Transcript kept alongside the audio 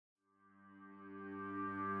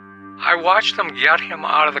I watched them get him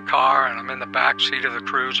out of the car, and I'm in the back seat of the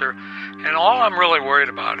cruiser, and all I'm really worried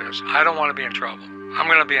about is I don't want to be in trouble. I'm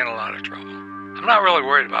going to be in a lot of trouble. I'm not really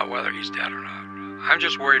worried about whether he's dead or not. I'm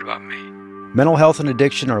just worried about me. Mental health and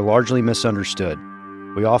addiction are largely misunderstood.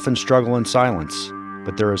 We often struggle in silence,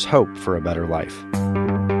 but there is hope for a better life.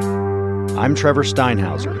 I'm Trevor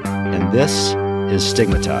Steinhauser, and this is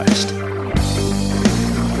Stigmatized.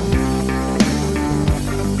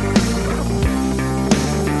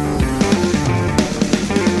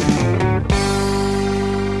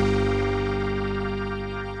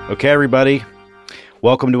 Okay, everybody.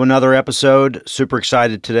 Welcome to another episode. Super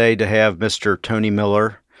excited today to have Mr. Tony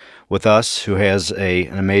Miller with us, who has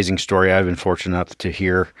an amazing story I've been fortunate enough to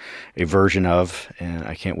hear a version of, and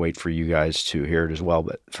I can't wait for you guys to hear it as well.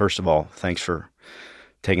 But first of all, thanks for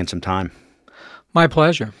taking some time. My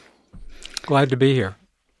pleasure. Glad to be here.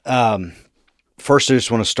 First, I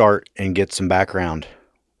just want to start and get some background,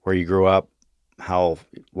 where you grew up, how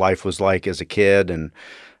life was like as a kid, and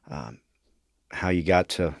how you got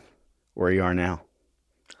to where you are now.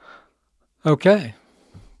 Okay.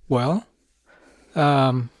 Well,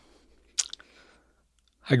 I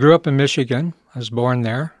grew up in Michigan. I was born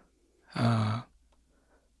there. I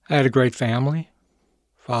had a great family.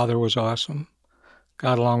 Father was awesome.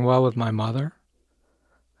 Got along well with my mother.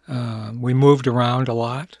 We moved around a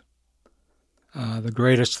lot. The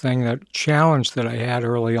greatest challenge that I had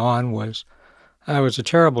early on was I was a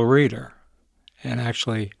terrible reader. And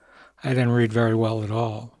actually, I didn't read very well at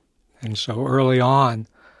all. And so early on,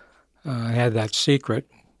 I had that secret,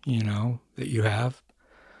 that you have,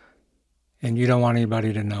 and you don't want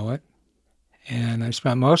anybody to know it. And I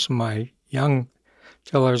spent most of my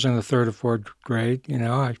till I was in the third or fourth grade,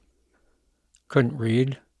 I couldn't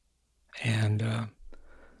read. And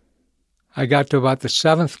I got to about the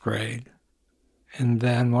seventh grade, and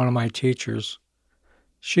then one of my teachers,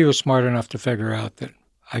 she was smart enough to figure out that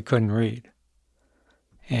I couldn't read.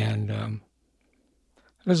 And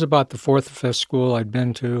it was about the fourth or fifth school I'd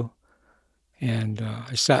been to, and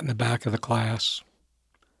I sat in the back of the class,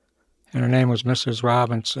 and her name was Mrs.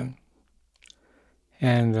 Robinson.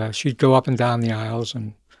 And she'd go up and down the aisles,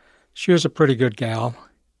 and she was a pretty good gal,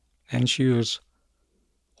 and she was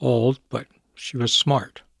old, but she was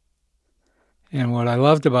smart. And what I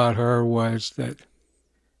loved about her was that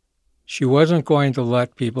she wasn't going to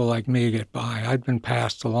let people like me get by. I'd been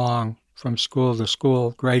passed along from school to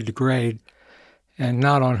school, grade to grade, and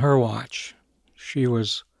not on her watch. She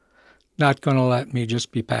was not going to let me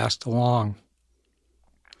just be passed along.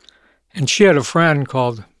 And she had a friend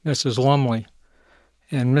called Mrs. Lumley,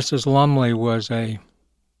 and Mrs. Lumley was a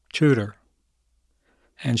tutor.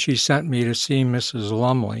 And she sent me to see Mrs.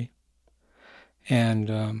 Lumley,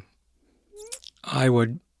 and I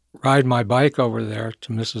would ride my bike over there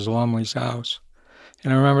to Mrs. Lumley's house.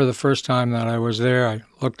 And I remember the first time that I was there, I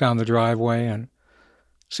looked down the driveway, and it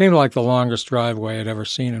seemed like the longest driveway I'd ever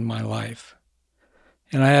seen in my life.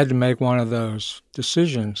 And I had to make one of those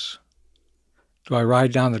decisions. Do I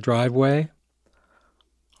ride down the driveway,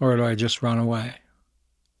 or do I just run away?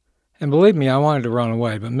 And believe me, I wanted to run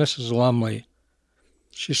away, but Mrs. Lumley,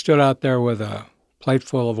 she stood out there with a plate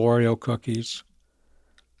full of Oreo cookies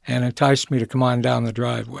and enticed me to come on down the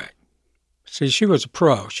driveway. See, she was a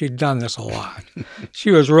pro. She'd done this a lot.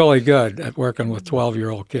 She was really good at working with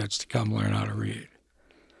 12-year-old kids to come learn how to read.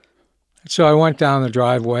 So I went down the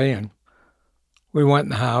driveway, and we went in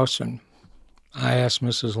the house, and I asked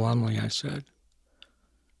Mrs. Lumley, I said,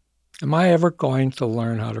 am I ever going to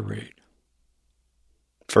learn how to read?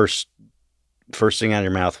 First thing out of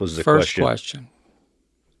your mouth was the First question.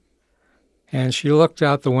 And she looked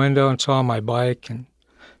out the window and saw my bike, and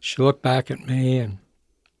she looked back at me and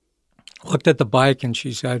looked at the bike, and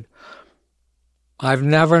she said, I've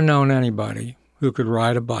never known anybody who could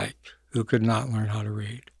ride a bike who could not learn how to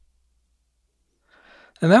read.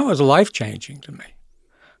 And that was life-changing to me.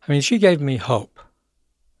 I mean, she gave me hope.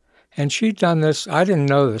 And she'd done this, I didn't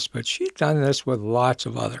know this, but she'd done this with lots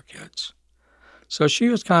of other kids. So she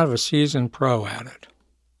was kind of a seasoned pro at it.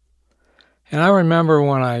 And I remember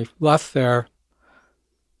when I left there,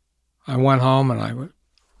 I went home and I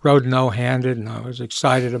rode no-handed, and I was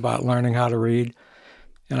excited about learning how to read.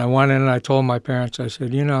 And I went in and I told my parents, I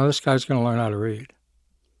said, this guy's going to learn how to read.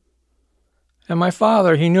 And my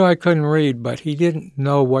father, he knew I couldn't read, but he didn't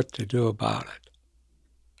know what to do about it.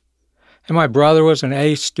 And my brother was an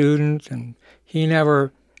A student, and he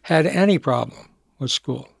never had any problem with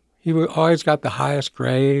school. He always got the highest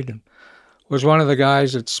grade and was one of the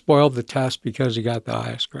guys that spoiled the test because he got the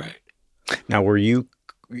highest grade. Now, you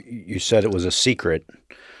said it was a secret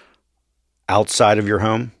outside of your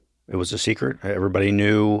home? It was a secret? Everybody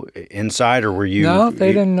knew inside, or were you? No,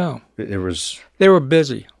 they didn't know. It was... They were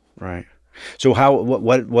busy. Right. So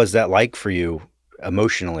what was that like for you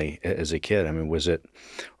emotionally as a kid? I mean,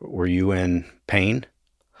 were you in pain?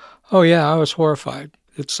 Oh, yeah, I was horrified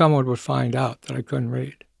that someone would find out that I couldn't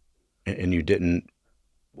read. And you didn't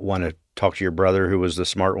want to talk to your brother, who was the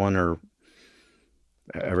smart one, or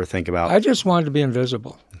ever think about... I just wanted to be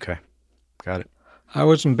invisible. Okay. Got it. I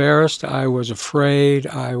was embarrassed. I was afraid.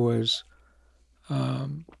 I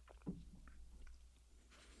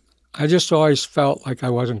just always felt like I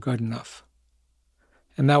wasn't good enough.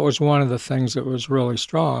 And that was one of the things that was really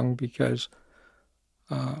strong, because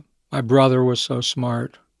my brother was so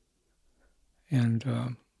smart,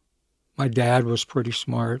 and my dad was pretty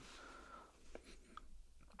smart.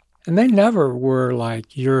 And they never were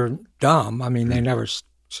like, you're dumb. I mean, they never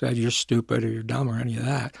said you're stupid or you're dumb or any of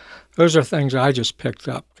that. Those are things I just picked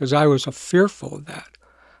up because I was fearful of that.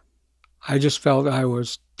 I just felt I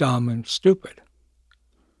was dumb and stupid.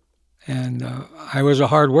 And I was a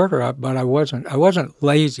hard worker, but I wasn't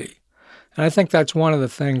lazy. And I think that's one of the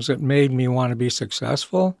things that made me want to be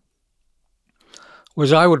successful,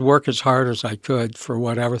 was I would work as hard as I could for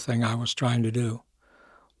whatever thing I was trying to do.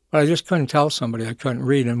 But I just couldn't tell somebody I couldn't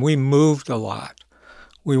read. And we moved a lot.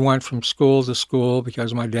 We went from school to school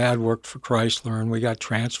because my dad worked for Chrysler, and we got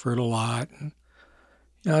transferred a lot. And,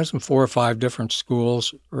 I was in 4 or 5 different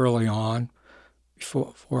schools early on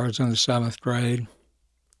before I was in the 7th grade.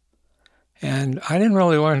 And I didn't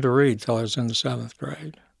really learn to read till I was in the 7th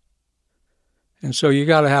grade. And so you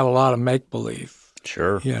got to have a lot of make-believe.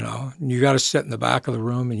 Sure. You got to sit in the back of the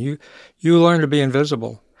room, and you learn to be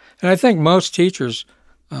invisible. And I think most teachers,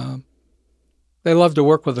 they love to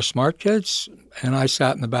work with the smart kids, and I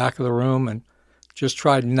sat in the back of the room and just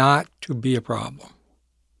tried not to be a problem.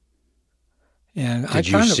 And did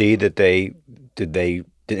you see that did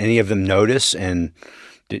any of them notice, and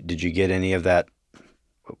did you get any of that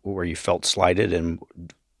where you felt slighted and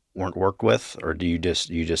weren't worked with, or do you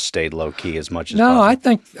just stayed low key as much as possible? No,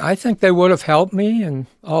 I think they would have helped me and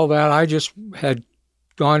all that. I just had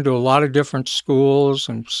gone to a lot of different schools,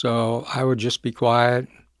 and so I would just be quiet.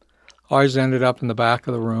 Always ended up in the back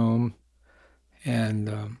of the room,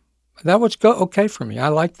 and that was okay for me. I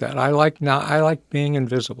liked that. I liked being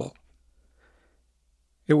invisible.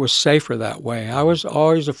 It was safer that way. I was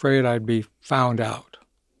always afraid I'd be found out,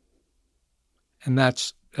 and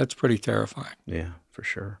that's pretty terrifying. Yeah, for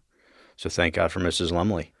sure. So thank God for Mrs.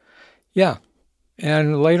 Lumley. Yeah,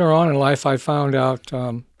 and later on in life, I found out.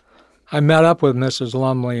 I met up with Mrs.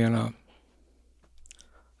 Lumley in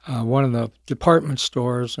one of the department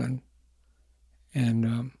stores, and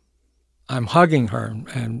I'm hugging her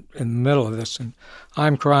and in the middle of this, and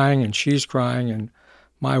I'm crying and she's crying, and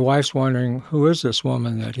my wife's wondering, who is this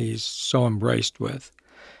woman that he's so embraced with?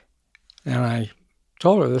 And I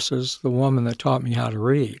told her, this is the woman that taught me how to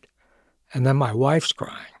read. And then my wife's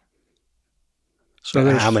crying. So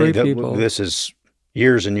there's three people. This is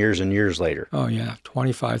years and years and years later. Oh, yeah,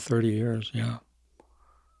 25, 30 years, yeah.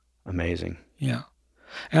 Amazing. Yeah.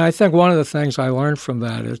 And I think one of the things I learned from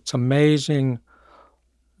that, it's amazing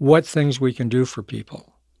what things we can do for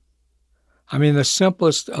people. I mean, the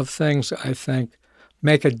simplest of things, I think,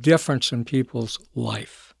 make a difference in people's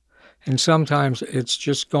life. And sometimes it's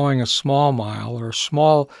just going a small mile or a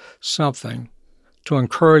small something to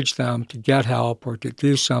encourage them to get help or to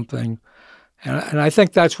do something. And I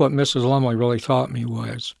think that's what Mrs. Lumley really taught me,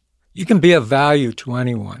 was you can be of value to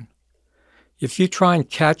anyone. If you try and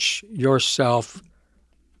catch yourself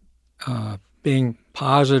being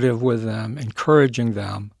positive with them, encouraging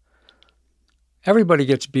them, everybody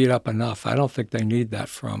gets beat up enough. I don't think they need that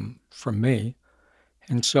from me.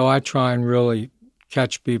 And so I try and really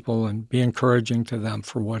catch people and be encouraging to them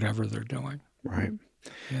for whatever they're doing. Right.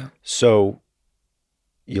 Yeah. So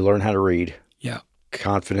you learn how to read. Yeah.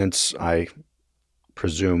 Confidence, I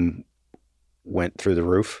presume, went through the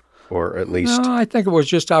roof, or at least... No, I think I was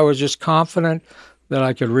just confident that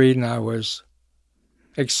I could read, and I was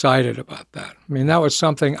excited about that. I mean, that was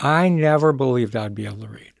something I never believed I'd be able to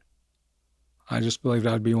read. I just believed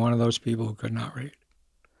I'd be one of those people who could not read.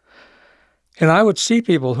 And I would see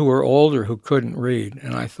people who were older who couldn't read,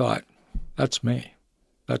 and I thought, that's me.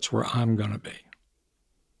 That's where I'm going to be.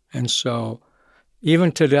 And so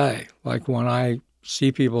even today, like when I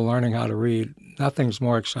see people learning how to read, nothing's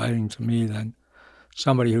more exciting to me than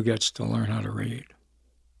somebody who gets to learn how to read.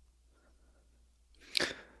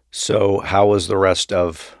 So how was the rest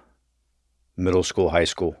of middle school, high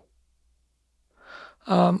school?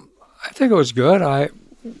 I think it was good. I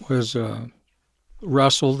was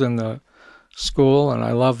wrestled in the school, and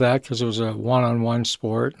I loved that because it was a one-on-one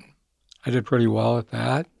sport. I did pretty well at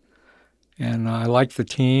that. And I liked the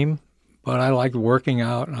team, but I liked working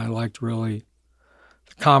out, and I liked really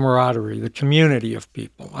the camaraderie, the community of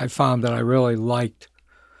people. I found that I really liked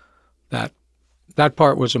that. That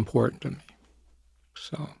part was important to me.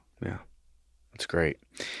 So yeah, that's great.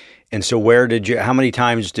 And so how many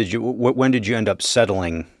times when did you end up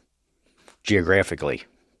settling geographically?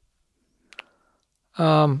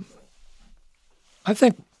 I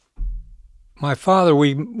think my father,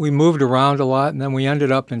 we moved around a lot, and then we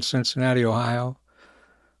ended up in Cincinnati, Ohio.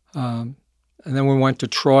 And then we went to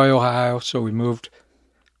Troy, Ohio, so we moved.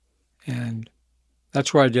 And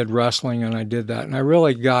that's where I did wrestling, and I did that. And I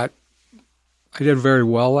did very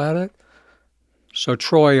well at it. So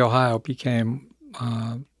Troy, Ohio became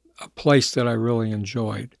a place that I really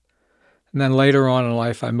enjoyed. And then later on in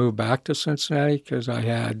life, I moved back to Cincinnati because I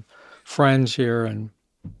had friends here and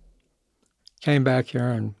came back here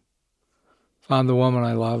and found the woman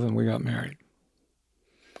I love, and we got married.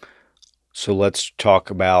 So let's talk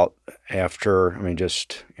about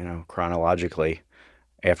chronologically,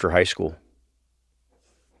 after high school.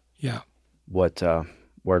 Yeah.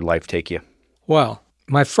 Where'd life take you? Well,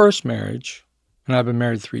 my first marriage, and I've been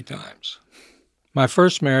married 3 times. My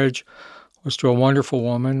first marriage was to a wonderful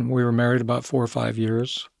woman. We were married about 4 or 5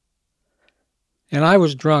 years. And I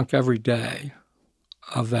was drunk every day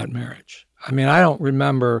of that marriage. I mean, I don't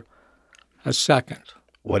remember a second.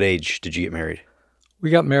 What age did you get married? We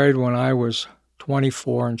got married when I was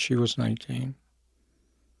 24 and she was 19.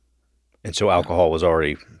 And so alcohol was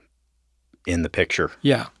already in the picture?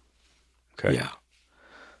 Yeah. Okay. Yeah.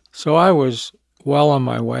 So I was well on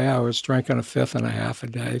my way. I was drinking 1.5 a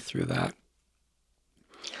day through that.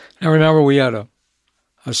 I remember we had a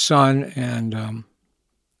son, and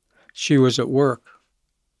she was at work.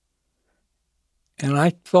 And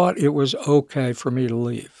I thought it was okay for me to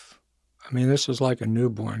leave. I mean, this is like a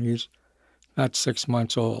newborn. He's not 6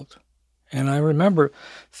 months old. And I remember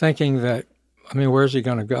thinking that, where's he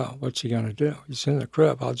going to go? What's he going to do? He's in the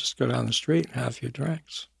crib. I'll just go down the street and have a few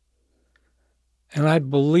drinks. And I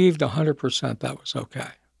believed 100% that was okay.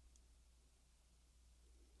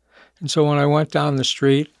 And so when I went down the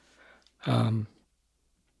street and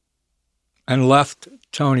left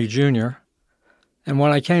Tony Jr., and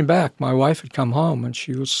when I came back, my wife had come home, and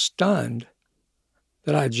she was stunned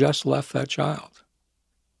that I had just left that child.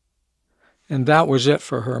 And that was it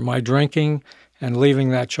for her. My drinking and leaving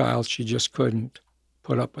that child, she just couldn't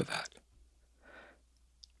put up with that.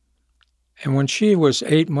 And when she was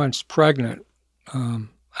 8 months pregnant,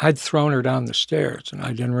 I'd thrown her down the stairs, and I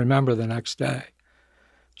didn't remember the next day.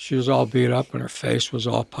 She was all beat up, and her face was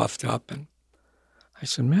all puffed up. And I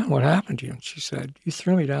said, "Man, what happened to you?" And she said, "You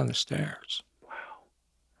threw me down the stairs." Wow.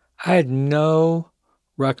 I had no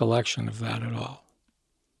recollection of that at all.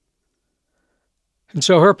 And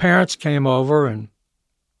so her parents came over, and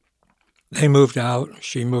they moved out.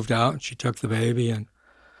 She moved out, and she took the baby. And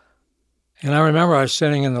I remember I was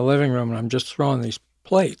sitting in the living room, and I'm just throwing these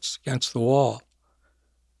plates against the wall.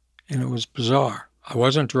 And it was bizarre. I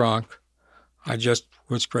wasn't drunk. I just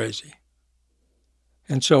was crazy.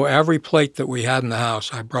 And so every plate that we had in the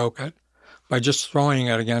house, I broke it by just throwing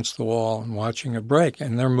it against the wall and watching it break.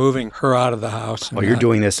 And they're moving her out of the house. Oh, you're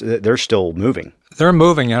doing this. They're still moving. They're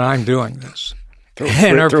moving, and I'm doing this.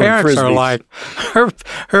 And her parents are like,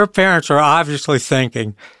 her parents are obviously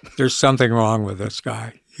thinking there's something wrong with this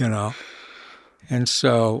guy, And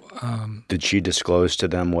so... did she disclose to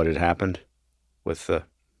them what had happened with the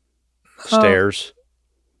stairs?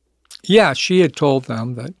 Yeah, she had told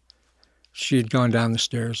them that she had gone down the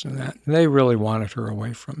stairs and that. And they really wanted her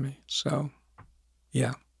away from me. So,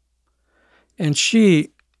 yeah. And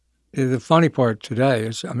the funny part today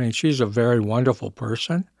is, she's a very wonderful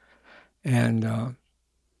person. And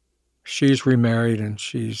she's remarried, and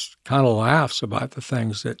she's kind of laughs about the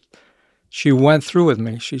things that she went through with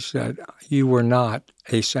me. She said, "You were not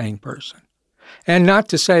a sane person." And not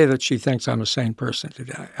to say that she thinks I'm a sane person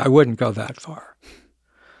today. I wouldn't go that far.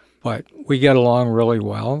 But we get along really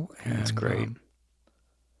well. And, that's great.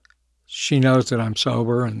 She knows that I'm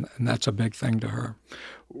sober, and that's a big thing to her.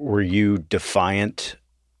 Were you defiant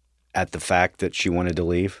at the fact that she wanted to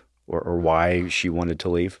leave, or why she wanted to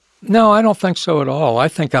leave? No, I don't think so at all. I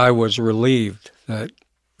think I was relieved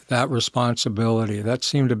that responsibility, that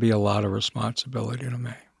seemed to be a lot of responsibility to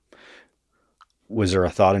me. Was there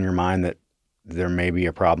a thought in your mind that there may be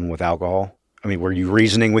a problem with alcohol? Were you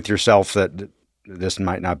reasoning with yourself that this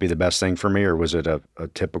might not be the best thing for me, or was it a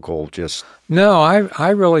typical just... No, I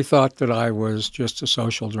really thought that I was just a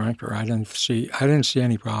social drinker. I didn't see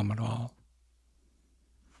any problem at all.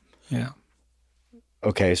 Yeah.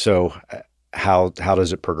 Okay, so how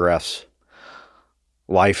does it progress?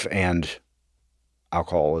 Life and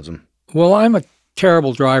alcoholism? Well, I'm a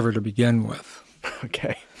terrible driver to begin with.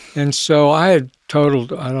 Okay. And so I had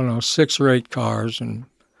totaled, 6 or 8 cars, and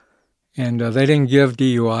they didn't give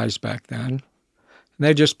DUIs back then. And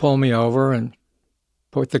they just pulled me over and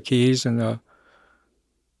put the keys in the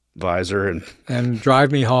visor and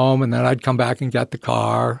drive me home, and then I'd come back and get the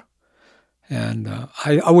car. And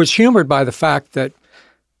I was humored by the fact that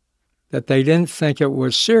they didn't think it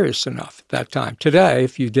was serious enough at that time. Today,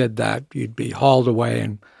 if you did that, you'd be hauled away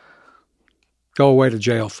and go away to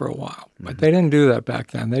jail for a while. But they didn't do that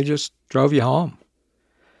back then. They just drove you home.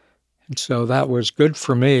 And so that was good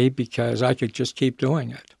for me because I could just keep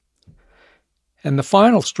doing it. And the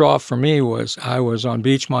final straw for me was I was on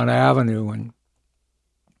Beachmont Avenue, and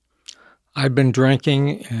I'd been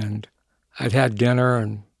drinking, and I'd had dinner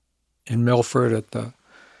in Milford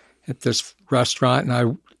at this restaurant, and I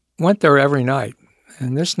went there every night.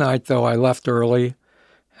 And this night, though, I left early,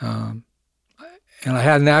 and I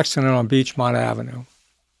had an accident on Beachmont Avenue.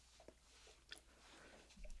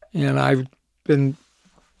 And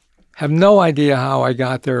have no idea how I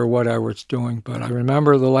got there or what I was doing, but I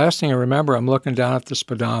remember, the last thing I remember, I'm looking down at the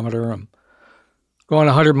speedometer, I'm going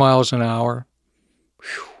 100 miles an hour,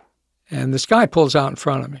 and this guy pulls out in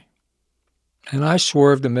front of me. And I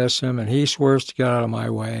swerve to miss him, and he swerves to get out of my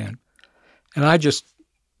way, and I just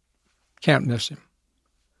can't miss him.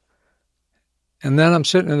 And then I'm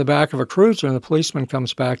sitting in the back of a cruiser, and the policeman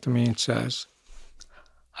comes back to me and says,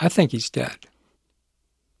 "I think he's dead."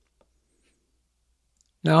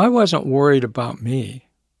 Now, I wasn't worried about me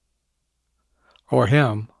or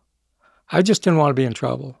him. I just didn't want to be in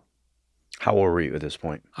trouble. How old were you at this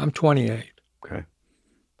point? I'm 28. Okay.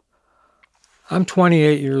 I'm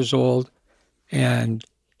 28 years old, and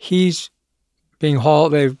he's being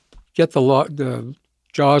hauled. They get the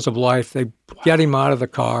jaws of life. They get him out of the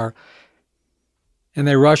car, and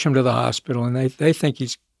they rush him to the hospital, and they think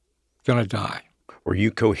he's going to die. Were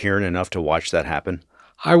you coherent enough to watch that happen?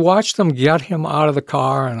 I watched them get him out of the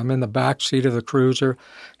car, and I'm in the back seat of the cruiser,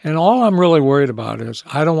 and all I'm really worried about is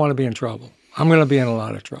I don't want to be in trouble. I'm going to be in a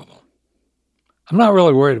lot of trouble. I'm not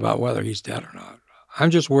really worried about whether he's dead or not.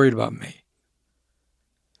 I'm just worried about me.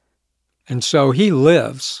 And so he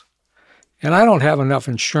lives, and I don't have enough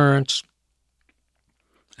insurance.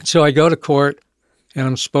 And so I go to court, and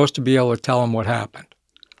I'm supposed to be able to tell him what happened.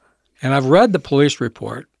 And I've read the police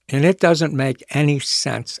report, and it doesn't make any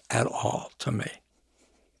sense at all to me.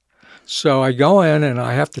 So I go in, and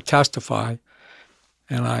I have to testify,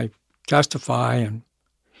 and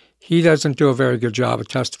he doesn't do a very good job of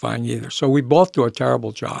testifying either. So we both do a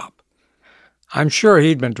terrible job. I'm sure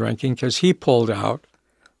he'd been drinking because he pulled out,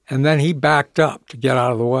 and then he backed up to get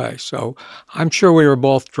out of the way. So I'm sure we were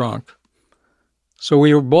both drunk. So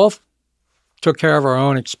we took care of our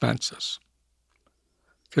own expenses.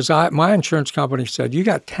 Because my insurance company said, "You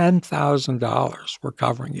got $10,000 we're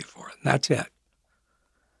covering you for it, and that's it."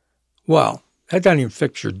 Well, that doesn't even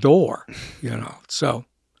fix your door, So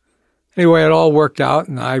anyway, it all worked out,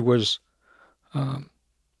 and I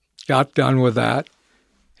got done with that.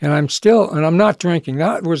 And I'm not drinking.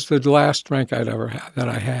 That was the last drink I'd ever had, that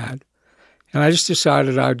I had. And I just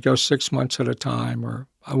decided I'd go 6 months at a time, or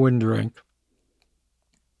I wouldn't drink.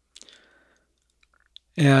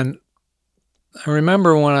 And I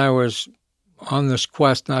remember when I was on this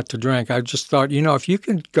quest not to drink, I just thought, if you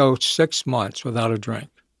can go 6 months without a drink,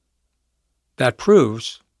 that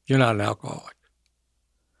proves you're not an alcoholic.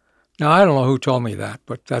 Now, I don't know who told me that,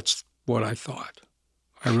 but that's what I thought.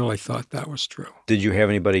 I really thought that was true. Did you have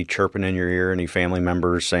anybody chirping in your ear, any family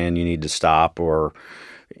members saying you need to stop, or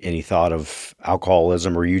any thought of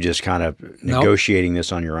alcoholism, or were you just kind of negotiating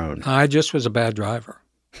this on your own? I just was a bad driver.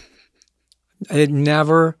 It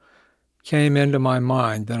never came into my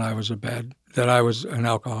mind that I was an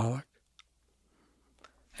alcoholic.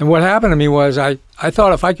 And what happened to me was I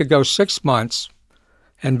thought if I could go 6 months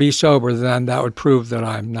and be sober, then that would prove that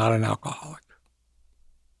I'm not an alcoholic.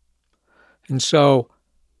 And so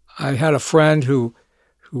I had a friend who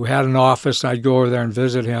had an office. I'd go over there and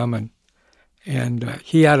visit him, and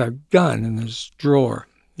he had a gun in his drawer,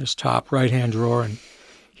 his top right-hand drawer, and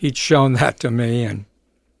he'd shown that to me. And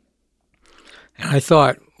I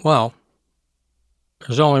thought, well,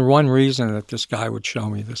 there's only one reason that this guy would show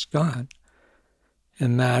me this gun,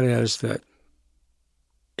 and that is that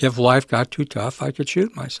if life got too tough, I could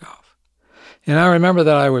shoot myself. And I remember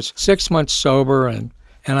that I was 6 months sober, and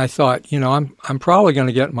I thought, I'm probably going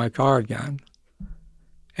to get in my car again,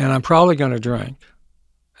 and I'm probably going to drink,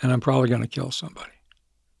 and I'm probably going to kill somebody.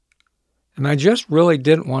 And I just really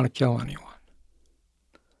didn't want to kill anyone.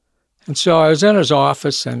 And so I was in his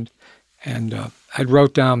office, and I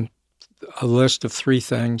wrote down a list of 3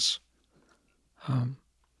 things.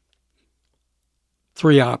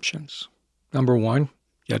 three options. Number one,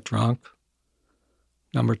 get drunk.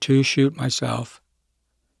 Number two, shoot myself.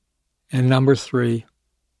 And number three,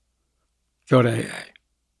 go to AA.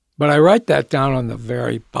 But I write that down on the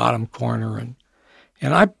very bottom corner, and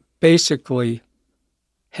I basically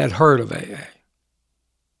had heard of AA.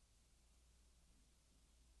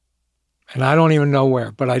 And I don't even know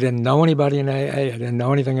where, but I didn't know anybody in AA. I didn't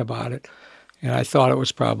know anything about it. And I thought it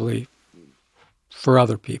was probably for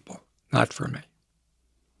other people, not for me.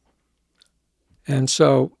 And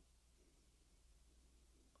so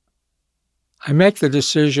I make the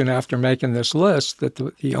decision after making this list that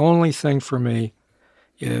the only thing for me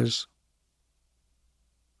is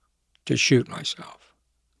to shoot myself.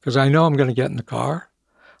 Because I know I'm going to get in the car,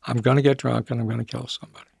 I'm going to get drunk, and I'm going to kill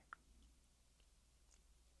somebody.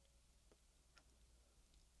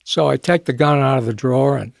 So I take the gun out of the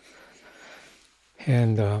drawer and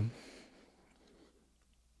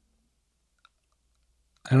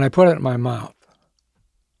I put it in my mouth.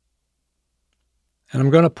 And I'm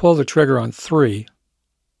going to pull the trigger on 3.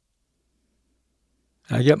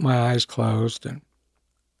 And I get my eyes closed, and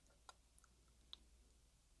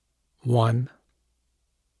 1,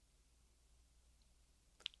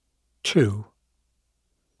 2.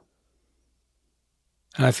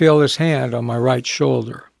 And I feel this hand on my right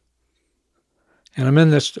shoulder. And I'm in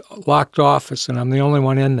this locked office, and I'm the only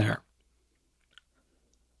one in there.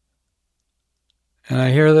 And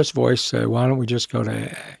I hear this voice say, why don't we just go to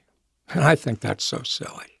AA? And I think that's so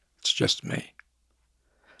silly. It's just me.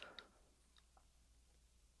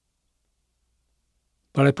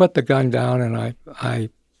 But I put the gun down, and I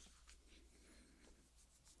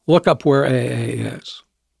look up where AA is.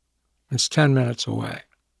 It's 10 minutes away.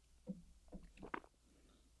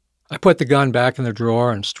 I put the gun back in the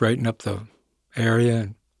drawer and straighten up the area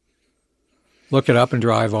and look it up and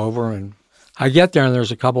drive over. And I get there, and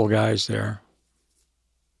there's a couple of guys there.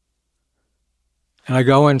 And I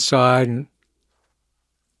go inside, and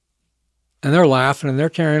they're laughing, and they're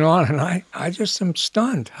carrying on. And I just am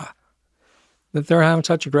stunned that they're having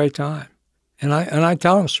such a great time. And I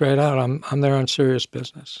tell them straight out, I'm there on serious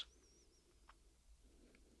business.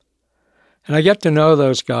 And I get to know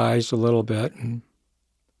those guys a little bit, and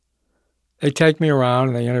they take me around,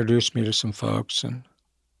 and they introduce me to some folks, and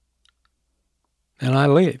I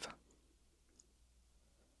leave.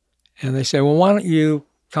 And they say, well, why don't you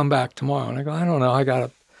come back tomorrow? And I go, I don't know, I got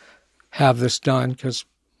to have this done, because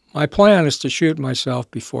my plan is to shoot myself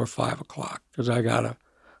before 5 o'clock, because I got a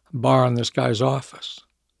bar in this guy's office.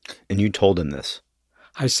 And you told him this?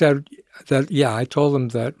 I said that, yeah, I told him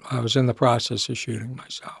that I was in the process of shooting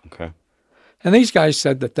myself. Okay. And these guys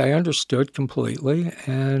said that they understood completely,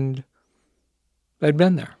 and they'd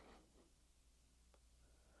been there.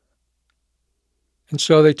 And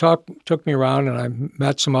so they took me around, and I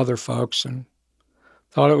met some other folks and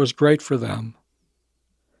thought it was great for them.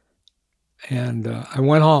 And I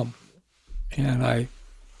went home, and I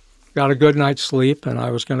got a good night's sleep, and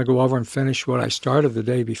I was going to go over and finish what I started the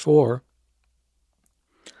day before.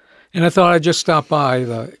 And I thought I'd just stop by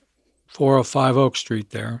the 405 Oak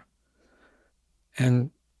Street there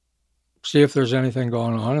and see if there's anything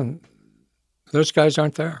going on. And those guys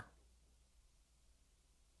aren't there.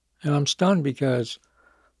 And I'm stunned, because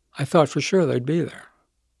I thought for sure they'd be there.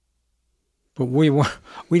 But we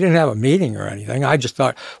didn't have a meeting or anything. I just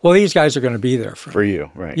thought, well, these guys are going to be there for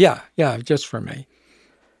you, right? Yeah, just for me.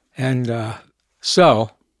 And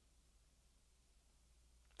so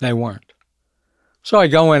they weren't. So I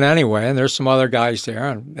go in anyway, and there's some other guys there,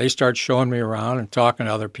 and they start showing me around and talking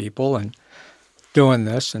to other people and doing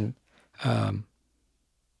this. And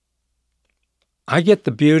I get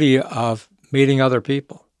the beauty of meeting other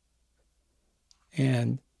people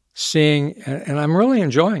and seeing, and I'm really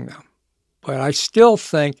enjoying them. But I still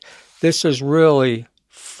think this is really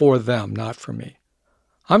for them, not for me.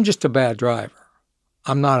 I'm just a bad driver.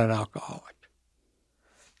 I'm not an alcoholic.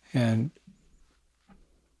 And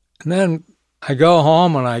then I go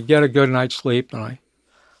home, and I get a good night's sleep, and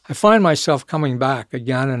I find myself coming back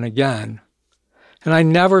again and again. And I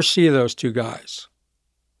never see those two guys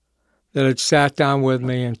that had sat down with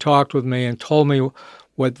me and talked with me and told me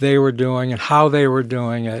what they were doing and how they were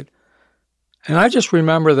doing it. And I just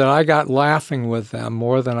remember that I got laughing with them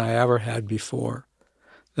more than I ever had before,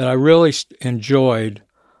 that I really enjoyed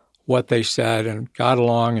what they said and got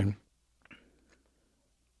along.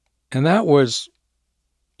 And that was,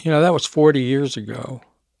 that was 40 years ago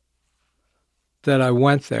that I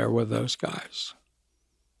went there with those guys.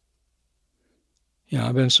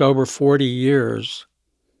 I've been sober 40 years,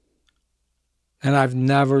 and I've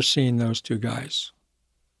never seen those two guys.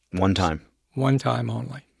 One time? One time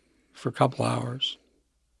only, for a couple hours.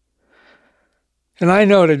 And I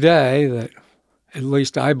know today that, at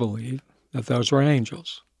least I believe, that those were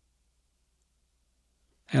angels.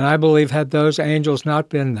 And I believe had those angels not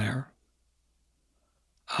been there,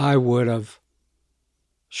 I would have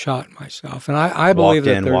shot myself. And I believe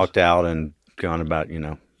that walked out and gone about,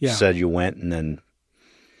 Yeah. said you went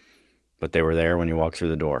but they were there when you walked through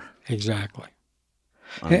the door. Exactly.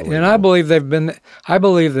 And I believe I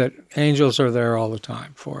believe that angels are there all the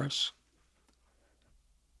time for us.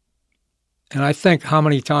 And I think how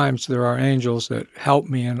many times there are angels that help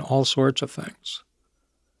me in all sorts of things.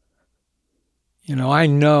 I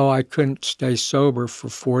know I couldn't stay sober for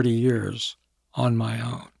 40 years on my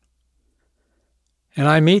own. And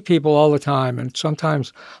I meet people all the time, and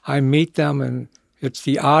sometimes I meet them and it's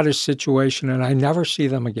the oddest situation and I never see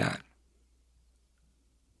them again.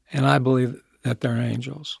 And I believe that they're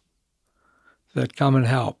angels that come and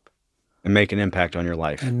help. And make an impact on your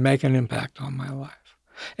life. And make an impact on my life.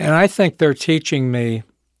 And I think they're teaching me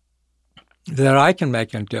that I can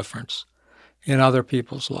make a difference in other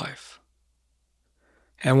people's life.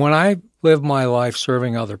 And when I live my life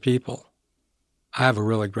serving other people, I have a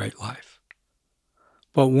really great life.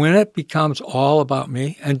 But when it becomes all about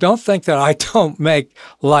me, and don't think that I don't make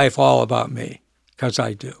life all about me, because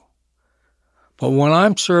I do. But when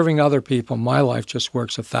I'm serving other people, my life just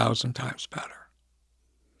works 1,000 times better.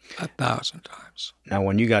 1,000 times. Now,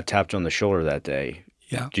 when you got tapped on the shoulder that day,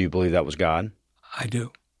 yeah, do you believe that was God? I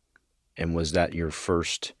do. And was that your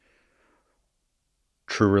first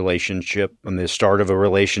true relationship, and the start of a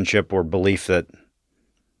relationship or belief that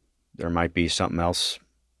there might be something else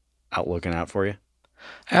out looking out for you?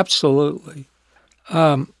 Absolutely.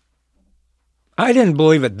 I didn't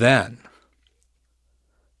believe it then.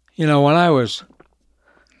 When I was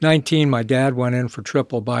 19, my dad went in for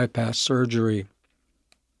triple bypass surgery.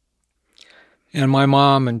 And my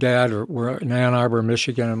mom and dad were in Ann Arbor,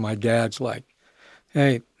 Michigan, and my dad's like,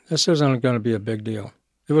 hey, this isn't going to be a big deal.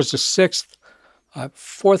 It was the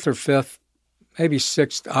fourth or fifth, maybe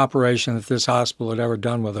sixth operation that this hospital had ever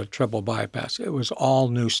done with a triple bypass. It was all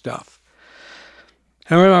new stuff.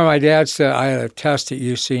 I remember my dad said, I had a test at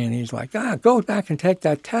UC, and he's like, go back and take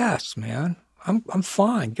that test, man. I'm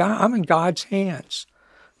fine. I'm in God's hands.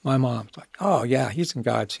 My mom's like, oh, yeah, he's in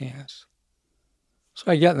God's hands.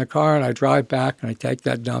 So I get in the car, and I drive back, and I take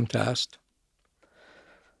that dumb test.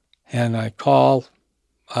 And I call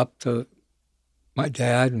up to my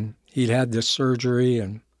dad, and he'd had this surgery,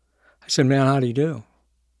 and I said, man, how'd he do?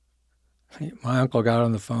 My uncle got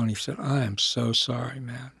on the phone. He said, I am so sorry,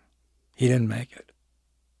 man. He didn't make it.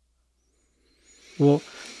 Well,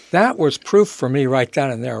 that was proof for me right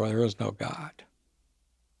then and there where there is no God.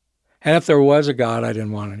 And if there was a God, I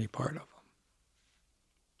didn't want any part of him.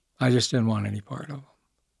 I just didn't want any part of him.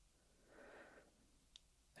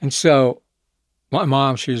 And so my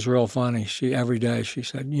mom, she's real funny. Every day she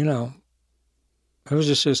said, it was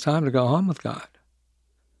just his time to go home with God.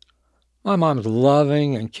 My mom's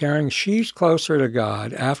loving and caring. She's closer to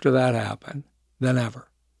God after that happened than ever.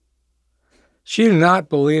 She did not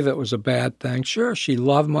believe it was a bad thing. Sure, she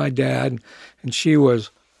loved my dad, and she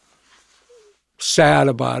was sad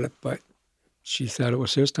about it, but she said it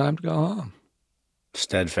was his time to go home.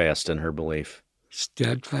 Steadfast in her belief.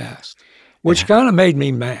 Steadfast. Which kind of made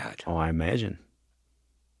me mad. Oh, I imagine.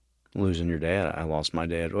 Losing your dad. I lost my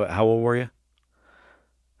dad. How old were you?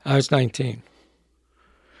 I was 19.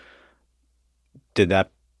 Did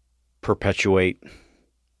that perpetuate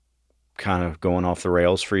kind of going off the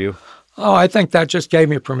rails for you? Oh, I think that just gave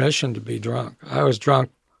me permission to be drunk. I was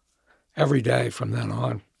drunk every day from then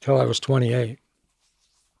on till I was 28.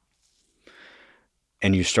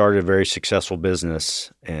 And you started a very successful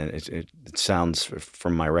business, and it sounds,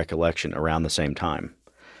 from my recollection, around the same time.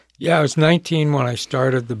 Yeah, I was 19 when I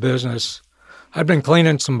started the business. I'd been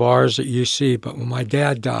cleaning some bars at UC, but when my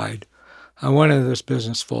dad died, I went into this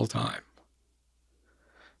business full time.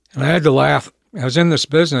 And I had to laugh. I was in this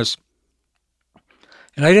business,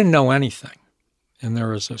 and I didn't know anything. And there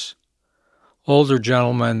was this older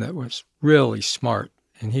gentleman that was really smart,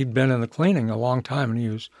 and he'd been in the cleaning a long time, and he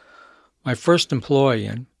was my first employee.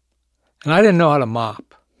 And I didn't know how to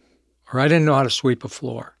mop, or I didn't know how to sweep a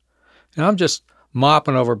floor. And I'm just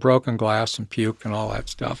mopping over broken glass and puke and all that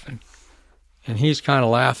stuff. And he's kind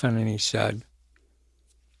of laughing, and he said,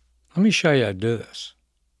 let me show you how to do this.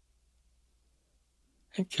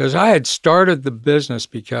 Because I had started the business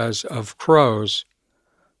because of crows.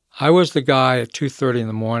 I was the guy at 2:30 in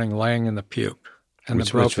the morning laying in the puke and the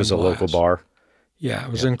broken glass. Which was a local bar? Yeah,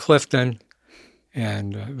 it was in Clifton,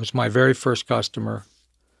 and it was my very first customer.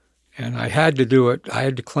 And I had to do it. I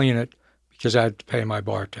had to clean it because I had to pay my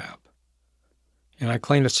bar tab. And I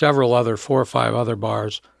cleaned 4 or 5 other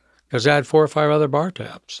bars because I had 4 or 5 other bar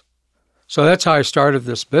tabs. So that's how I started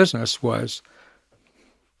this business, was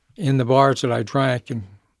in the bars that I drank and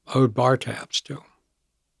owed bar tabs to.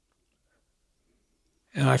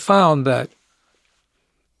 And I found that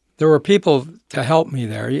there were people to help me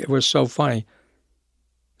there. It was so funny.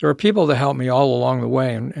 There were people to help me all along the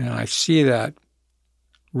way, and I see that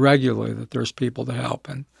regularly, that there's people to help.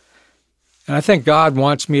 And I think God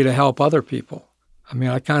wants me to help other people. I mean,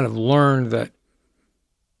 I kind of learned that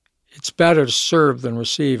it's better to serve than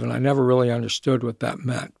receive, and I never really understood what that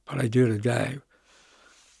meant, but I do today.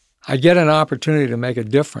 I get an opportunity to make a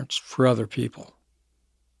difference for other people.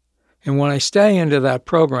 And when I stay into that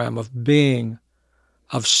program of being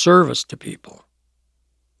of service to people,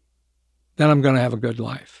 then I'm going to have a good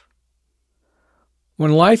life.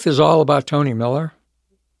 When life is all about Tony Miller,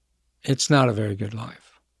 it's not a very good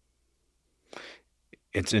life.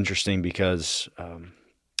 It's interesting because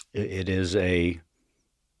it is a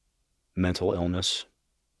mental illness,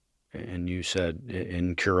 and you said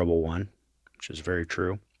incurable one, which is very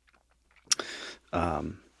true. But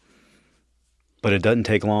it doesn't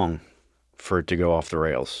take long for it to go off the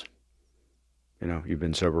rails. You know, you've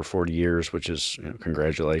been sober 40 years, which is,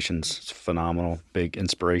 congratulations. It's phenomenal, big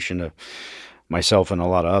inspiration to myself and a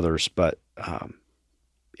lot of others, but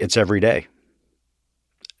it's every day.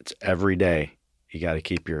 It's every day. You got to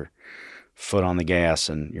keep your foot on the gas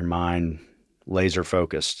and your mind laser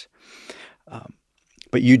focused.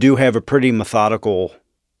 But you do have a pretty methodical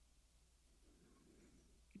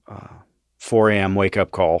 4 a.m. wake-up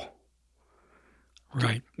call.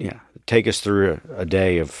 Right. Yeah. Take us through a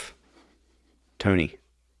day of Tony.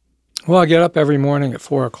 Well, I get up every morning at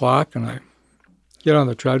 4 o'clock, and I get on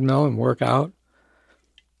the treadmill and work out.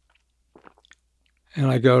 And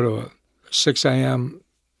I go to a 6 a.m.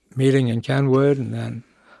 meeting in Kenwood, and then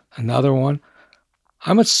another one.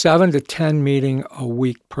 I'm a 7 to 10 meeting a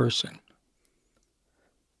week person.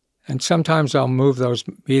 And sometimes I'll move those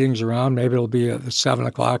meetings around. Maybe it'll be at the 7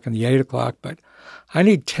 o'clock and the 8 o'clock, but I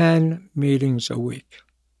need 10 meetings a week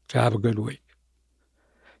to have a good week.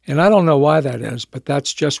 And I don't know why that is, but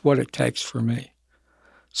that's just what it takes for me.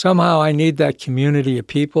 Somehow I need that community of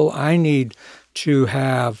people. I need to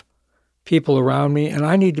have people around me, and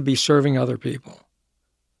I need to be serving other people.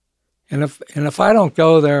 And if I don't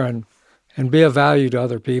go there and be of value to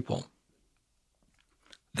other people,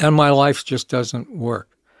 then my life just doesn't work.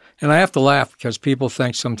 And I have to laugh because people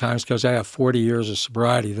think sometimes, because I have 40 years of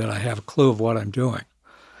sobriety, that I have a clue of what I'm doing.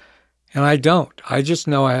 And I don't. I just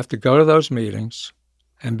know I have to go to those meetings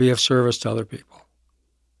and be of service to other people.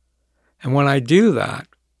 And when I do that,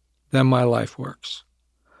 then my life works.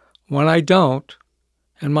 When I don't,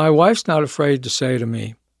 and my wife's not afraid to say to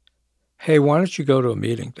me, hey, why don't you go to a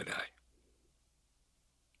meeting today?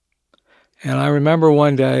 And I remember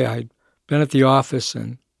one day I'd been at the office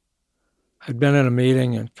and I'd been in a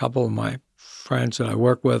meeting, and a couple of my friends that I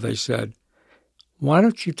work with, they said, why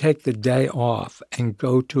don't you take the day off and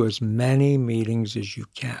go to as many meetings as you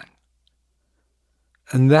can?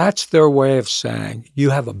 And that's their way of saying, you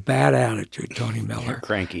have a bad attitude, Tony Miller. You're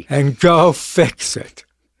cranky. And go fix it.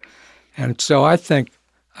 And so I think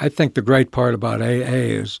the great part about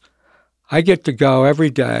AA is I get to go every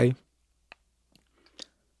day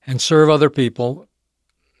and serve other people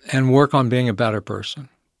and work on being a better person.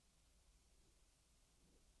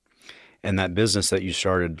 And that business that you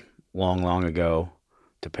started long, long ago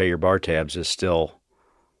to pay your bar tabs is still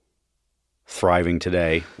thriving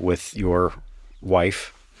today with your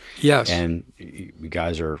wife. Yes. And you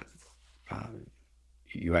guys are,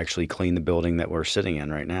 you actually clean the building that we're sitting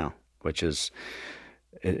in right now, which is,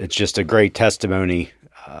 it's just a great testimony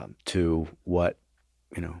to what,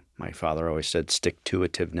 my father always said,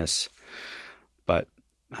 stick-to-itiveness, but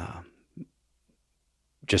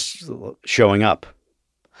just showing up.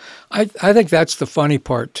 I think that's the funny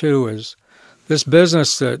part, too, is this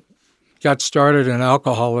business that got started in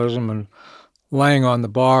alcoholism and laying on the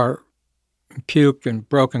bar, puke and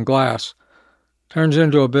broken glass, turns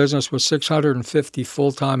into a business with 650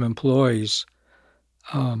 full-time employees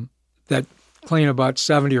that clean about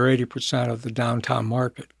 70 or 80% of the downtown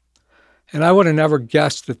market. And I would have never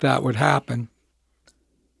guessed that that would happen.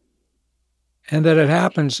 And that it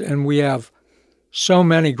happens, and we have so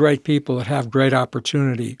many great people that have great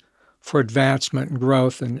opportunity for advancement and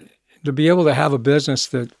growth, and to be able to have a business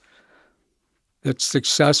that's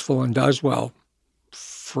successful and does well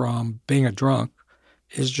from being a drunk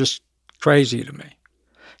is just crazy to me.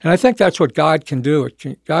 And I think that's what God can do.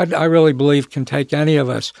 God, I really believe, can take any of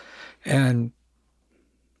us and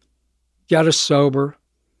get us sober,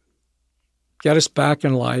 get us back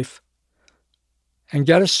in life, and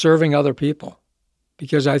get us serving other people.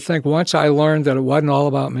 because I think once I learned that it wasn't all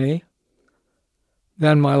about me,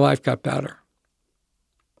 then my life got better.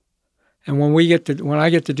 And when I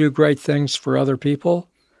get to do great things for other people,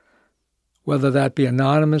 whether that be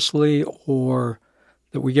anonymously or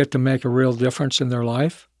that we get to make a real difference in their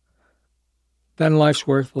life, then life's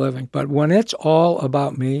worth living. But when it's all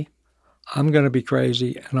about me, I'm going to be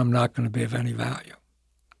crazy and I'm not going to be of any value.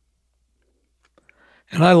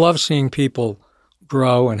 And I love seeing people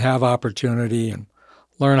grow and have opportunity and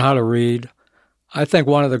learn how to read. I think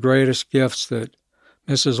one of the greatest gifts that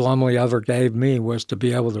Mrs. Lumley ever gave me was to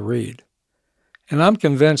be able to read. And I'm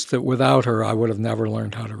convinced that without her, I would have never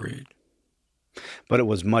learned how to read. But it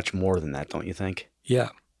was much more than that, don't you think? Yeah.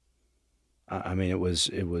 I mean, it was,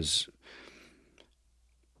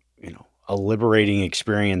 a liberating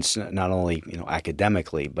experience, not only,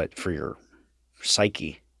 academically, but for your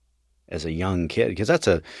psyche as a young kid. Because that's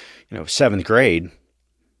seventh grade.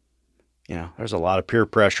 There's a lot of peer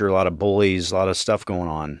pressure, a lot of bullies, a lot of stuff going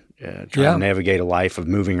on, trying to navigate a life of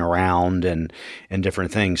moving around and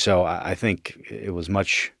different things. So I think it was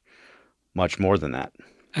much, much more than that.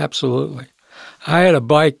 Absolutely. I had a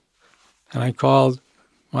bike, and I called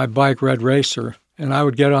my bike Red Racer, and I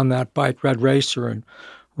would get on that bike, Red Racer, and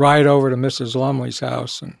ride over to Mrs. Lumley's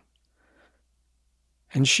house.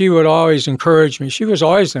 And she would always encourage me. She was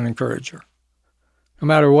always an encourager. No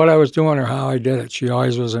matter what I was doing or how I did it, she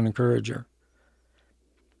always was an encourager.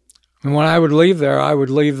 And when I would leave there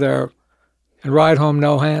and ride home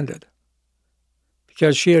no-handed.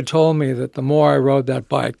 Because she had told me that the more I rode that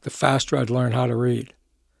bike, the faster I'd learn how to read.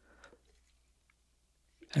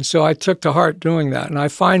 And so I took to heart doing that. And I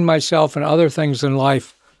find myself in other things in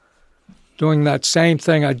life doing that same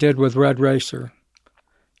thing I did with Red Racer.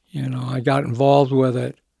 I got involved with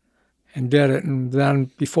it and did it. And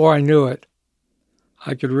then before I knew it,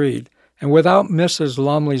 I could read. And without Mrs.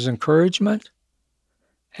 Lumley's encouragement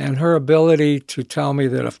and her ability to tell me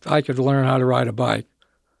that if I could learn how to ride a bike,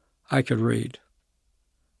 I could read.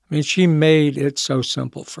 I mean, she made it so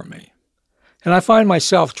simple for me. And I find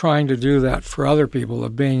myself trying to do that for other people,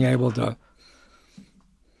 of being able to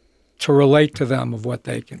relate to them of what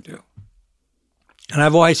they can do. And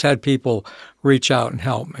I've always had people reach out and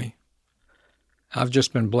help me. I've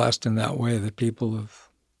just been blessed in that way that people have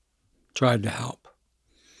tried to help.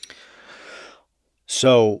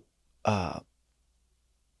 So,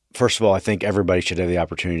 first of all, I think everybody should have the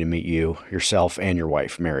opportunity to meet you, yourself, and your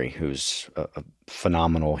wife, Mary, who's a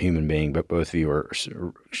phenomenal human being, but both of you are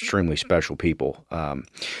extremely special people.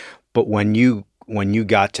 But when you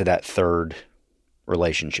got to that third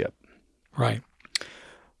relationship, right,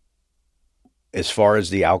 as far as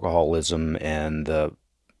the alcoholism and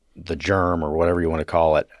the germ or whatever you want to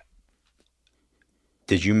call it,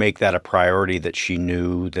 did you make that a priority, that she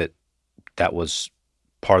knew that was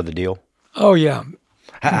part of the deal? Oh, yeah.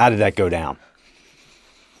 How did that go down?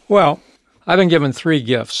 Well, I've been given 3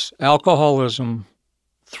 gifts: alcoholism,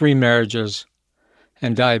 3 marriages,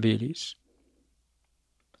 and diabetes.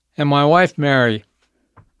 And my wife, Mary,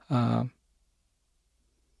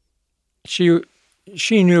 she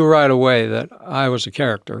knew right away that I was a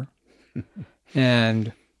character.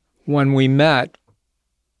 And when we met,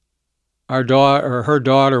 her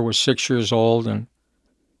daughter was 6 years old, and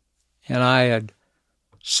I had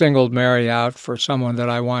singled Mary out for someone that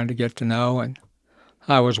I wanted to get to know, and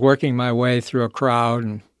I was working my way through a crowd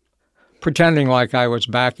and pretending like I was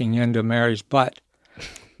backing into Mary's butt.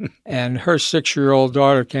 And her 6-year-old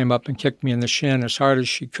daughter came up and kicked me in the shin as hard as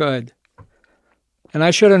she could. And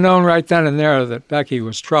I should have known right then and there that Becky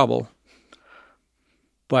was trouble,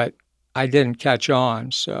 but I didn't catch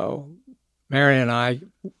on. So Mary and I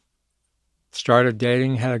started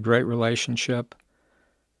dating, had a great relationship,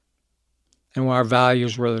 and our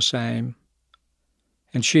values were the same.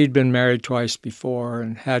 And she'd been married twice before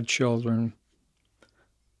and had children.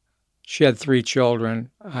 She had 3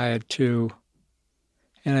 children. I had 2.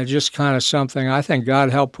 And it just kind of something, I think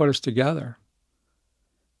God helped put us together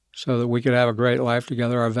so that we could have a great life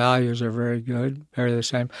together. Our values are very good, very the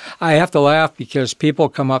same. I have to laugh because people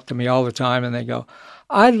come up to me all the time and they go,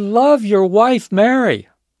 "I love your wife, Mary.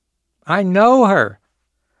 I know her."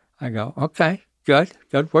 I go, "Okay, good.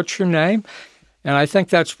 What's your name?" And I think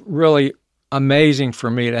that's really amazing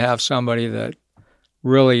for me to have somebody that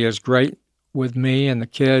really is great with me and the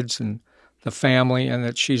kids and the family, and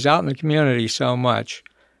that she's out in the community so much.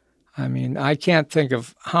 I mean, I can't think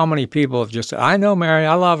of how many people have just said, "I know Mary,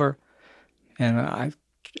 I love her." And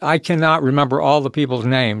I cannot remember all the people's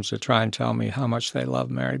names that try and tell me how much they love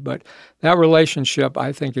Mary. But that relationship,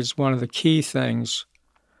 I think, is one of the key things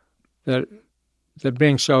that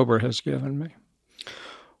being sober has given me.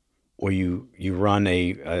 Well, you run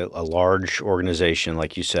a large organization,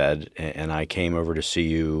 like you said, and I came over to see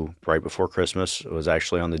you right before Christmas. It was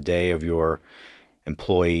actually on the day of your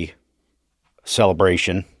employee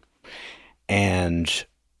celebration, and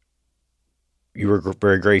you were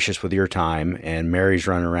very gracious with your time. And Mary's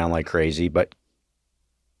running around like crazy, but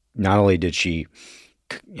not only did she,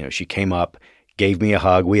 she came up, gave me a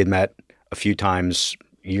hug. We had met a few times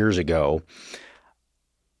years ago.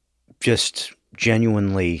 Just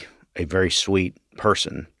genuinely a very sweet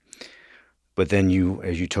person. But then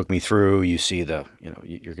as you took me through, you see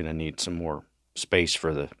you're going to need some more space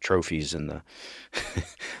for the trophies and the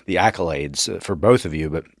the accolades for both of you.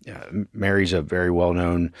 But Mary's a very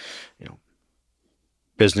well-known,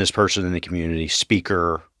 business person in the community,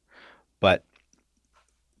 speaker. But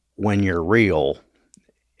when you're real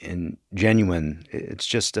and genuine, it's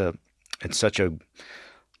such a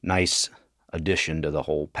nice addition to the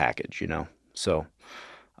whole package, So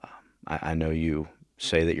I know you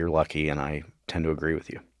say that you're lucky, and I tend to agree with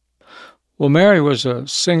you. Well, Mary was a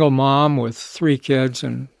single mom with 3 kids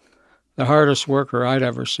and the hardest worker I'd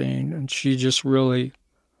ever seen, and she just really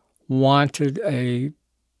wanted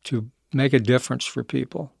to make a difference for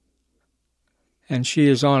people. And she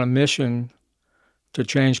is on a mission to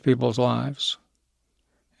change people's lives.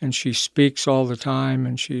 And she speaks all the time,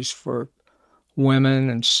 and she's for women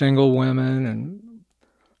and single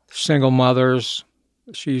mothers.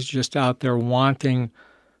 She's just out there wanting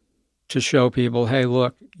to show people, hey,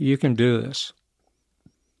 look, you can do this.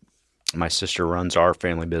 My sister runs our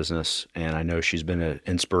family business, and I know she's been an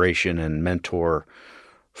inspiration and mentor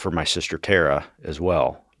for my sister Tara as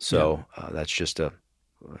well. So that's just a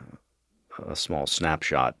small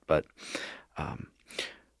snapshot. But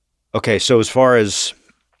okay, so as far as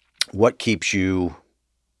what keeps you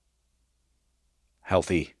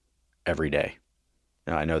healthy every day,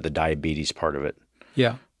 now, I know the diabetes part of it.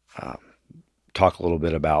 Yeah. Talk a little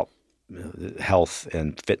bit about health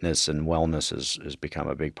and fitness and wellness has become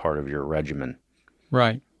a big part of your regimen.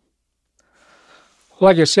 Right.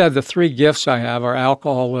 Like I said, the 3 gifts I have are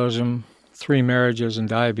alcoholism, 3 marriages, and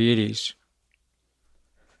diabetes.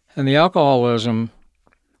 And the alcoholism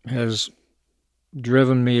has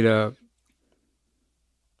driven me to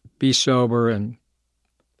be sober and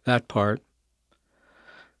that part.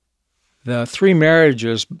 The 3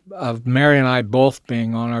 marriages of Mary and I both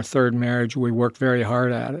being on our 3rd marriage, we worked very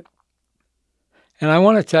hard at it. And I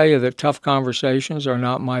want to tell you that tough conversations are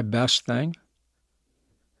not my best thing.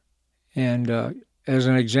 And as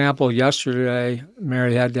an example, yesterday,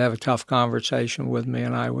 Mary had to have a tough conversation with me,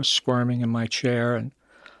 and I was squirming in my chair. And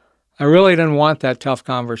I really didn't want that tough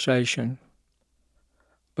conversation.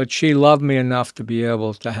 But she loved me enough to be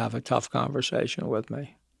able to have a tough conversation with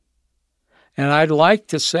me. And I'd like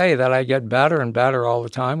to say that I get better and better all the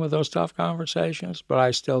time with those tough conversations, but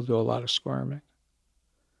I still do a lot of squirming.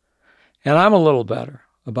 And I'm a little better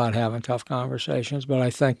about having tough conversations, but I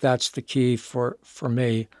think that's the key for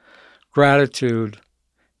me, gratitude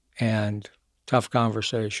and tough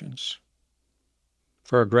conversations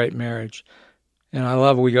for a great marriage. And I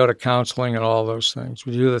love we go to counseling and all those things.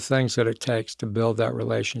 We do the things that it takes to build that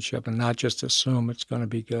relationship and not just assume it's going to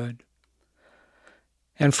be good.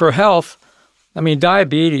 And for health,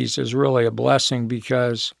 diabetes is really a blessing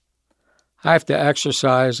because I have to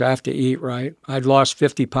exercise, I have to eat right. I'd lost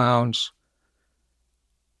 50 pounds,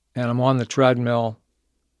 and I'm on the treadmill,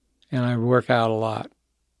 and I work out a lot.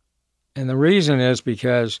 And the reason is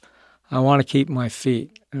because I want to keep my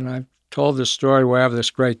feet. And I've told this story where I have this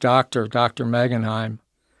great doctor, Dr. Megenheim,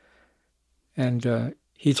 and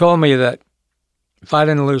he told me that if I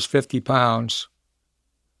didn't lose 50 pounds,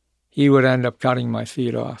 he would end up cutting my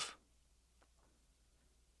feet off.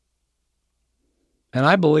 And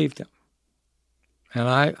I believed him. And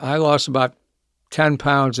I lost about 10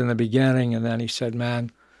 pounds in the beginning, and then he said, man,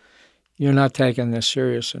 you're not taking this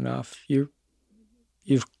serious enough.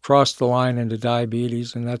 You've crossed the line into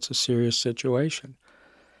diabetes, and that's a serious situation.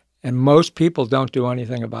 And most people don't do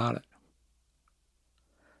anything about it.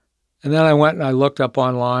 And then I went and I looked up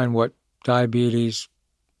online what diabetes,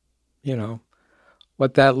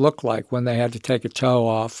 what that looked like when they had to take a toe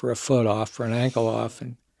off or a foot off or an ankle off.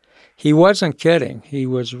 And he wasn't kidding. He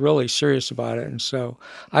was really serious about it. And so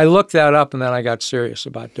I looked that up, and then I got serious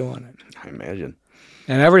about doing it. I imagine.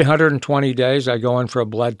 And every 120 days, I go in for a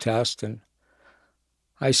blood test, and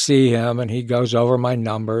I see him, and he goes over my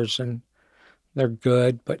numbers, and they're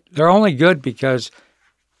good. But they're only good because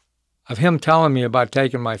of him telling me about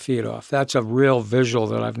taking my feet off. That's a real visual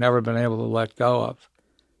that I've never been able to let go of.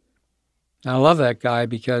 And I love that guy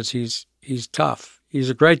because he's tough. He's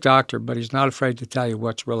a great doctor, but he's not afraid to tell you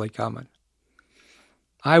what's really coming.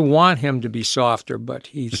 I want him to be softer, but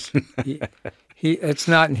it's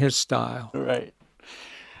not in his style. Right.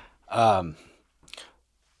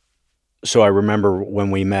 So I remember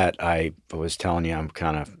when we met, I was telling you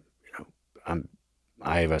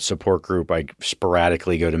I have a support group. I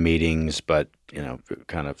sporadically go to meetings, but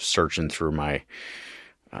kind of searching through my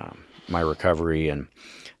my recovery, and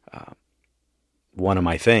one of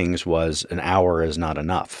my things was an hour is not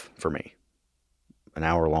enough for me. An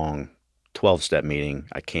hour-long 12-step meeting,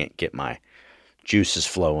 I can't get my juices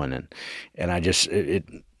flowing, and I just it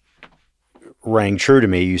rang true to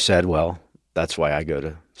me. You said, well, that's why I go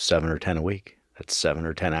to 7 or 10 a week. That's 7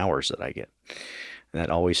 or 10 hours that I get, and that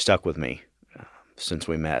always stuck with me since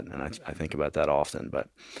we met, and I think about that often. But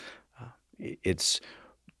it's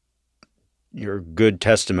your good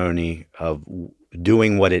testimony of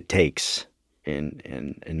doing what it takes,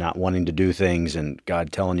 and not wanting to do things, and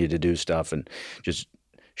God telling you to do stuff, and just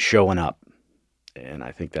showing up. And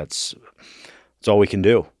I think that's all we can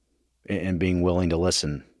do, and being willing to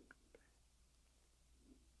listen.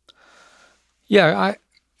 Yeah,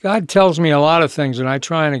 God tells me a lot of things, and I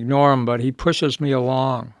try and ignore them, but he pushes me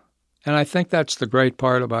along. And I think that's the great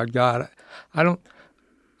part about God. I'm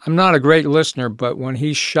not a great listener, but when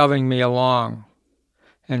he's shoving me along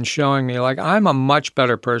and showing me, like, I'm a much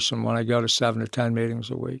better person when I go to 7 to 10 meetings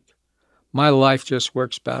a week. My life just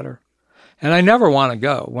works better. And I never want to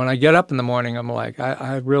go. When I get up in the morning, I'm like,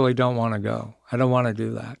 I really don't want to go. I don't want to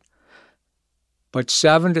do that. But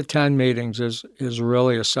 7 to 10 meetings is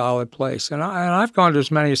really a solid place. And I've gone to as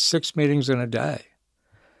many as 6 meetings in a day.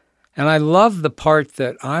 And I love the part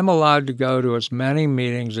that I'm allowed to go to as many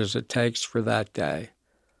meetings as it takes for that day.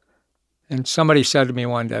 And somebody said to me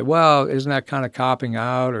one day, well, isn't that kind of copping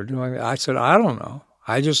out or doing that? I said, I don't know.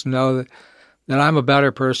 I just know that I'm a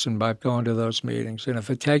better person by going to those meetings. And if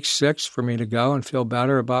it takes 6 for me to go and feel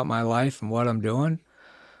better about my life and what I'm doing,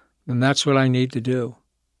 then that's what I need to do.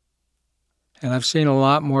 And I've seen a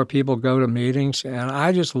lot more people go to meetings, and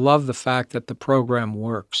I just love the fact that the program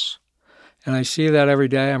works. And I see that every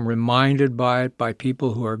day. I'm reminded by it, by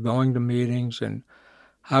people who are going to meetings and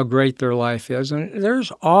how great their life is. And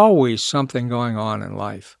there's always something going on in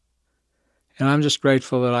life. And I'm just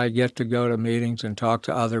grateful that I get to go to meetings and talk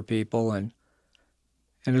to other people. And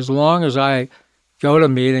as long as I go to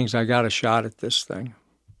meetings, I got a shot at this thing.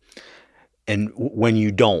 And when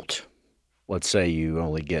you don't, let's say you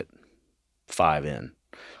only get 5 in,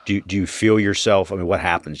 do you feel yourself? I mean, what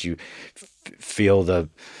happens? You feel the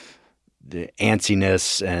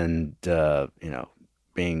antsiness and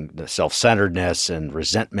being the self-centeredness and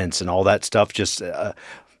resentments and all that stuff. Just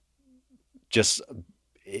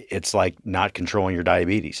it's like not controlling your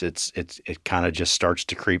diabetes. It kind of just starts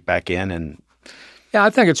to creep back in. And yeah, I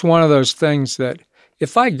think it's one of those things that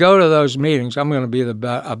if I go to those meetings, I'm going to be a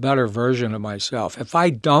better version of myself. If I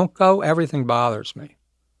don't go, everything bothers me.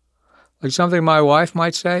 Like something my wife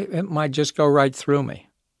might say, it might just go right through me.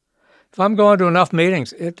 If I'm going to enough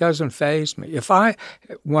meetings, it doesn't faze me.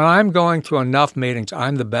 When I'm going to enough meetings,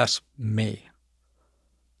 I'm the best me.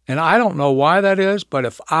 And I don't know why that is, but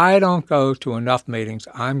if I don't go to enough meetings,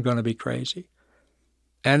 I'm going to be crazy.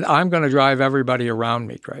 And I'm going to drive everybody around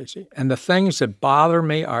me crazy. And the things that bother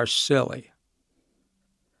me are silly.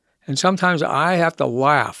 And sometimes I have to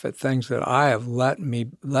laugh at things that I have let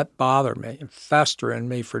bother me and fester in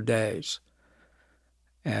me for days.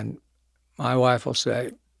 And my wife will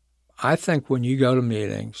say, I think when you go to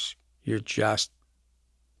meetings, you're just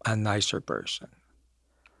a nicer person.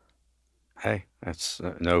 Hey, that's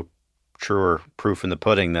no truer proof in the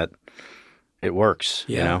pudding that it works.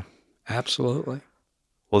 Yeah, absolutely.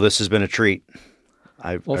 Well, this has been a treat.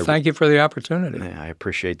 Thank you for the opportunity. I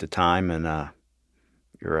appreciate the time, and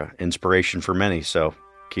you're an inspiration for many, so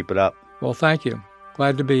keep it up. Well, thank you.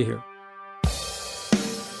 Glad to be here.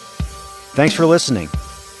 Thanks for listening.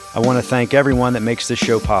 I want to thank everyone that makes this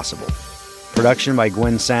show possible. Production by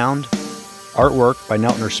Gwen Sound, artwork by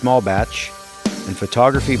Neltner Smallbatch, and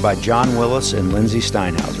photography by John Willis and Lindsay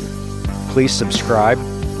Steinhauser. Please subscribe,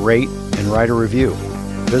 rate, and write a review.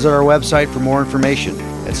 Visit our website for more information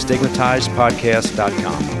at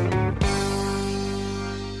stigmatizedpodcast.com.